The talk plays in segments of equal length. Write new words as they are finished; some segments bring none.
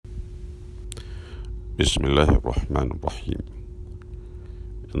Bismillah ar-Rahman ar-Rahim.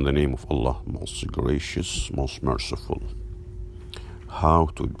 In the name of Allah, most gracious, most merciful. How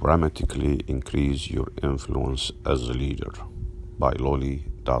to dramatically increase your influence as a leader, by Loli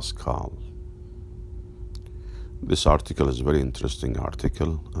Daskal. This article is a very interesting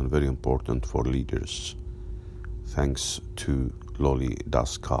article and very important for leaders. Thanks to Loli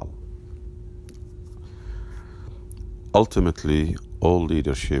Daskal. Ultimately, all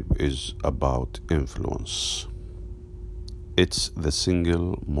leadership is about influence. It's the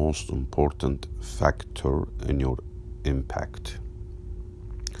single most important factor in your impact.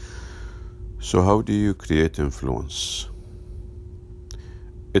 So how do you create influence?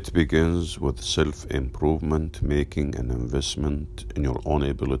 It begins with self-improvement, making an investment in your own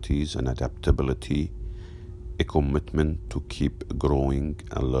abilities and adaptability, a commitment to keep growing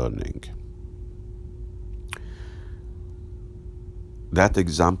and learning. That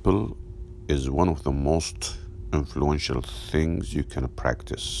example is one of the most influential things you can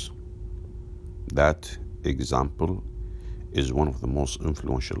practice. That example is one of the most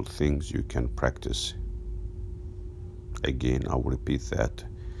influential things you can practice. Again, I will repeat that.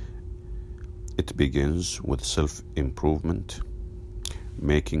 It begins with self-improvement,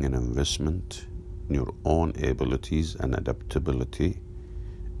 making an investment in your own abilities and adaptability,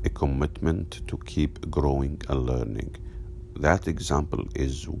 a commitment to keep growing and learning. That example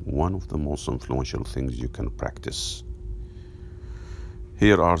is one of the most influential things you can practice.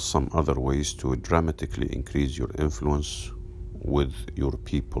 Here are some other ways to dramatically increase your influence with your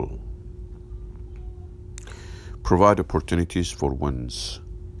people. Provide opportunities for wins.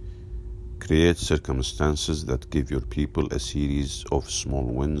 Create circumstances that give your people a series of small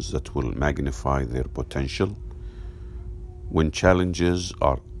wins that will magnify their potential. When challenges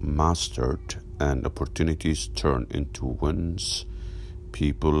are mastered and opportunities turn into wins,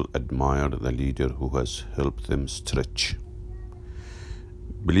 people admire the leader who has helped them stretch.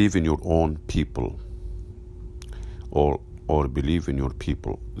 Believe in your own people, or believe in your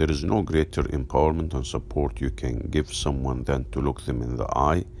people. There is no greater empowerment and support you can give someone than to look them in the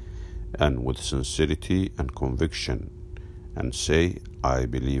eye and with sincerity and conviction and say, I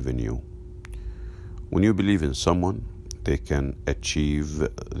believe in you. When you believe in someone, they can achieve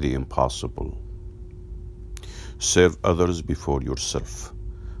the impossible. Serve others before yourself.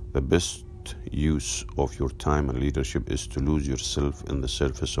 The best use of your time and leadership is to lose yourself in the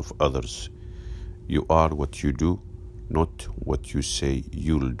service of others. You are what you do, not what you say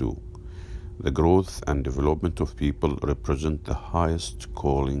you'll do. The growth and development of people represent the highest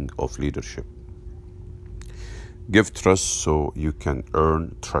calling of leadership. Give trust so you can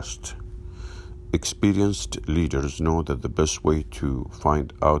earn trust. Experienced leaders know that the best way to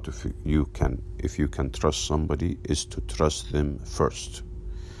find out if you can trust somebody is to trust them first.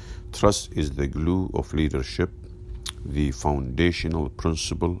 Trust is the glue of leadership, the foundational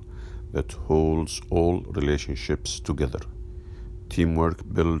principle that holds all relationships together. Teamwork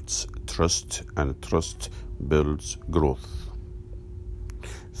builds trust, and trust builds growth.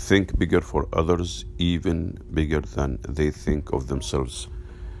 Think bigger for others, even bigger than they think of themselves.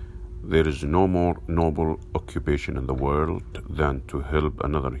 There is no more noble occupation in the world than to help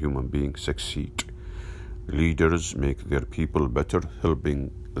another human being succeed. Leaders make their people better, helping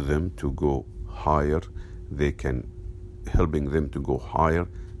them to go higher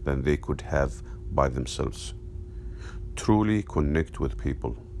than they could have by themselves. Truly connect with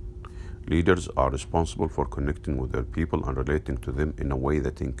people. Leaders are responsible for connecting with their people and relating to them in a way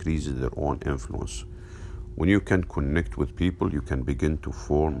that increases their own influence. When you can connect with people, you can begin to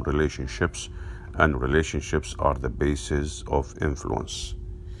form relationships, and relationships are the basis of influence.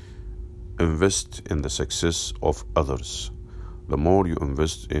 Invest in the success of others. The more you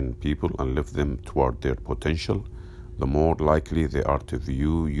invest in people and lift them toward their potential, the more likely they are to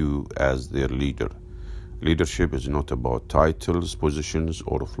view you as their leader. Leadership is not about titles, positions,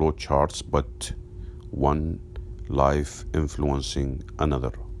 or flow charts, but one life influencing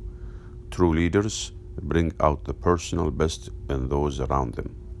another. True leaders bring out the personal best in those around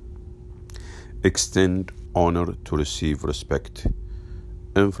them. Extend honor to receive respect.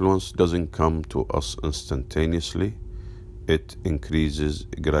 Influence doesn't come to us instantaneously. It increases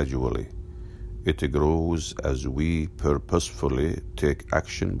gradually. It grows as we purposefully take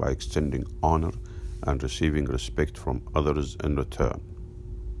action by extending honor and receiving respect from others in return.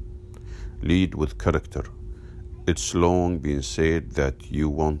 Lead with character. It's long been said that you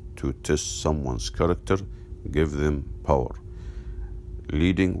want to test someone's character, give them power.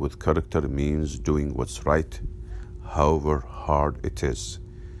 Leading with character means doing what's right, however hard it is.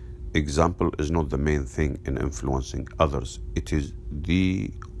 Example is not the main thing in influencing others. It is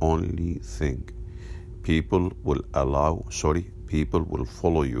the only thing. People will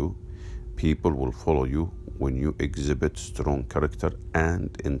follow you. People will follow you when you exhibit strong character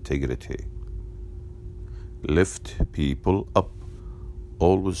and integrity. Lift people up.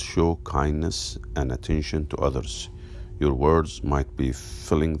 Always show kindness and attention to others. Your words might be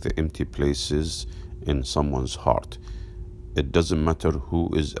filling the empty places in someone's heart. It doesn't matter who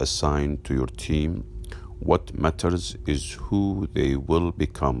is assigned to your team. What matters is who they will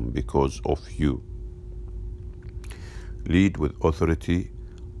become because of you. Lead with authority,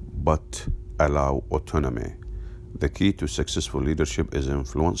 but allow autonomy. The key to successful leadership is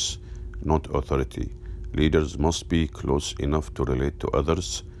influence, not authority. Leaders must be close enough to relate to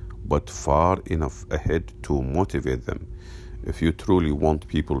others, but far enough ahead to motivate them. If you truly want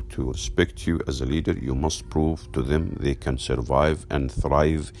people to respect you as a leader, you must prove to them they can survive and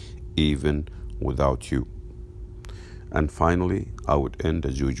thrive even without you. And finally, I would end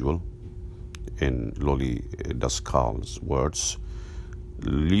as usual in Loli Daskal's words: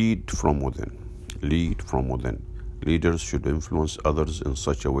 lead from within. Lead from within. Leaders should influence others in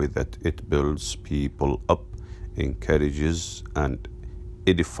such a way that it builds people up, encourages and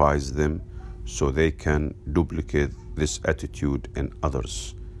edifies them, so they can duplicate this attitude in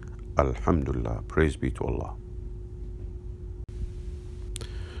others. Alhamdulillah, praise be to Allah.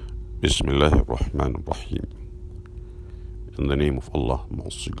 Bismillahir Rahmanir Rahim. In the name of Allah,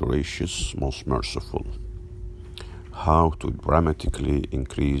 most gracious, most merciful. How to dramatically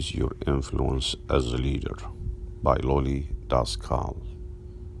increase your influence as a leader, by Loli Daskal.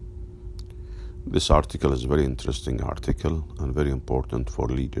 This article is a very interesting article and very important for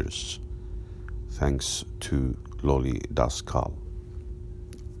leaders. Thanks to Loli Daskal.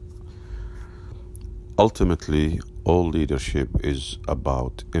 Ultimately, all leadership is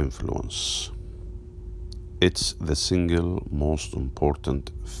about influence. It's the single most important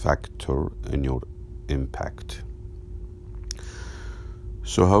factor in your impact.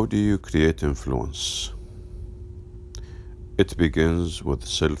 So how do you create influence? It begins with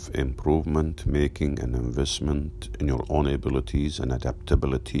self-improvement, making an investment in your own abilities and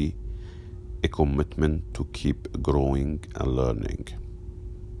adaptability, a commitment to keep growing and learning.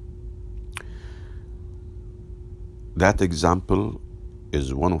 That example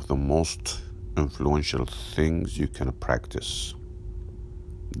is one of the most influential things you can practice.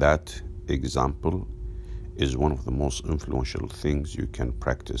 That example is one of the most influential things you can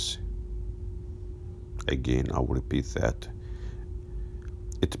practice. Again, I will repeat that.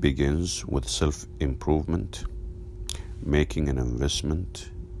 It begins with self-improvement, making an investment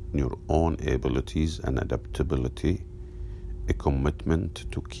in your own abilities and adaptability, a commitment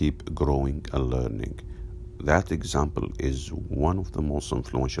to keep growing and learning. That example is one of the most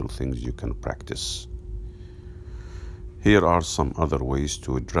influential things you can practice. Here are some other ways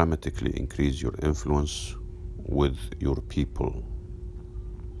to dramatically increase your influence with your people.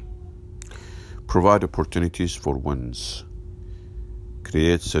 Provide opportunities for wins.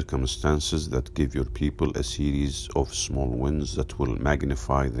 Create circumstances that give your people a series of small wins that will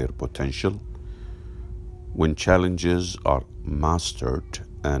magnify their potential. When challenges are mastered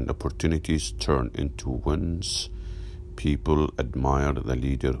and opportunities turn into wins, people admire the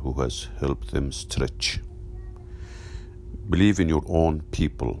leader who has helped them stretch. Believe in your own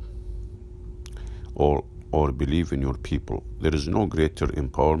people, or believe in your people. There is no greater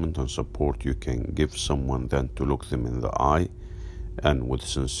empowerment and support you can give someone than to look them in the eye and with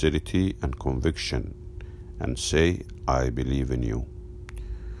sincerity and conviction and say, I believe in you.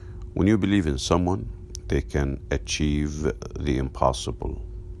 When you believe in someone, they can achieve the impossible.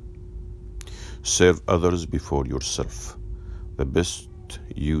 Serve others before yourself. The best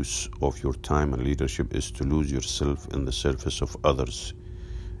use of your time and leadership is to lose yourself in the service of others.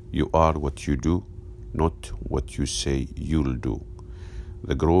 You are what you do, not what you say you'll do.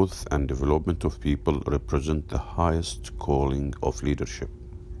 The growth and development of people represent the highest calling of leadership.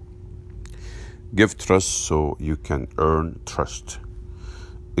 Give trust so you can earn trust.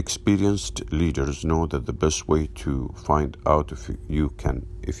 Experienced leaders know that the best way to find out if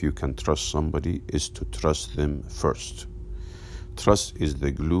you can trust somebody is to trust them first. Trust is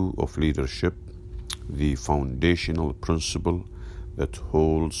the glue of leadership, the foundational principle that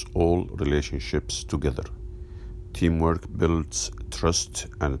holds all relationships together. Teamwork builds trust,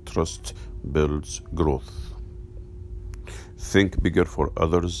 and trust builds growth. Think bigger for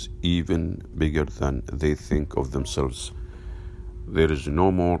others, even bigger than they think of themselves. There is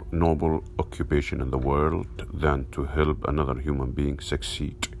no more noble occupation in the world than to help another human being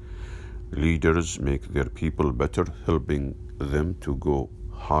succeed. Leaders make their people better, helping them to go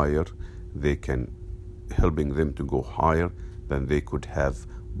higher than they could have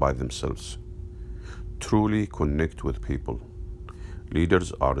by themselves. truly connect with people.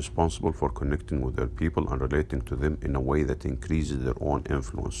 Leaders are responsible for connecting with their people and relating to them in a way that increases their own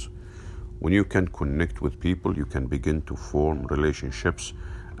influence. When you can connect with people, you can begin to form relationships,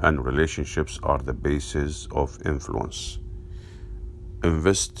 and relationships are the basis of influence.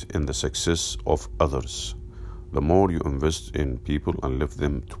 Invest in the success of others. The more you invest in people and lift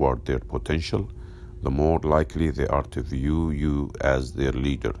them toward their potential, the more likely they are to view you as their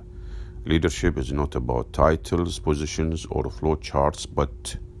leader. Leadership is not about titles, positions, or flow charts,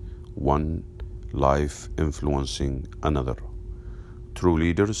 but one life influencing another. True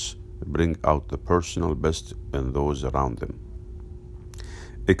leaders bring out the personal best in those around them.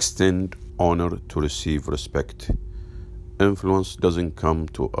 Extend honor to receive respect. Influence doesn't come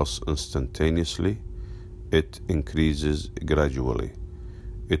to us instantaneously. It increases gradually.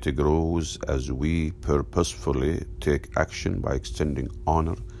 It grows as we purposefully take action by extending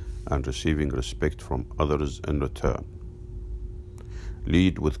honor and receiving respect from others in return.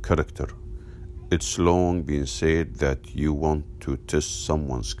 Lead with character. It's long been said that you want to test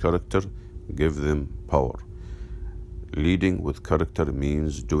someone's character, give them power. Leading with character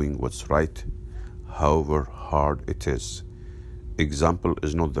means doing what's right, however hard it is. Example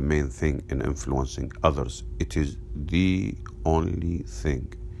is not the main thing in influencing others. It is the only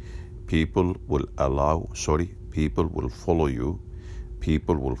thing. People will follow you.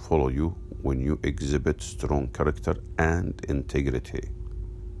 People will follow you when you exhibit strong character and integrity.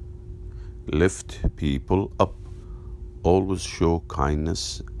 Lift people up. Always show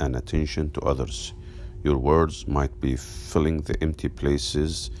kindness and attention to others. Your words might be filling the empty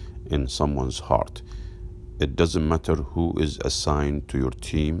places in someone's heart. It doesn't matter who is assigned to your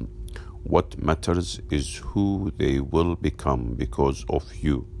team. What matters is who they will become because of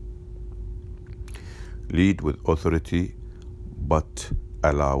you. Lead with authority, but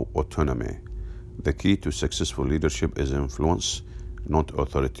allow autonomy. The key to successful leadership is influence, not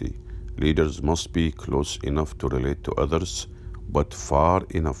authority. Leaders must be close enough to relate to others, but far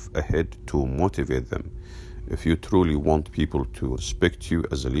enough ahead to motivate them. If you truly want people to respect you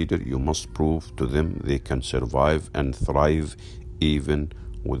as a leader, you must prove to them they can survive and thrive even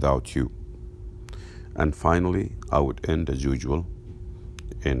without you. And finally, I would end as usual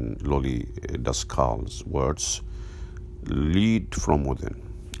in Loli Daskal's words: lead from within.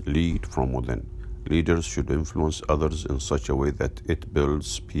 Lead from within. Leaders should influence others in such a way that it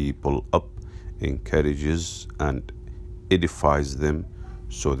builds people up, encourages and edifies them,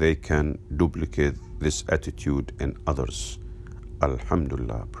 so they can duplicate this attitude in others.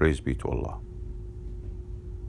 Alhamdulillah, praise be to Allah.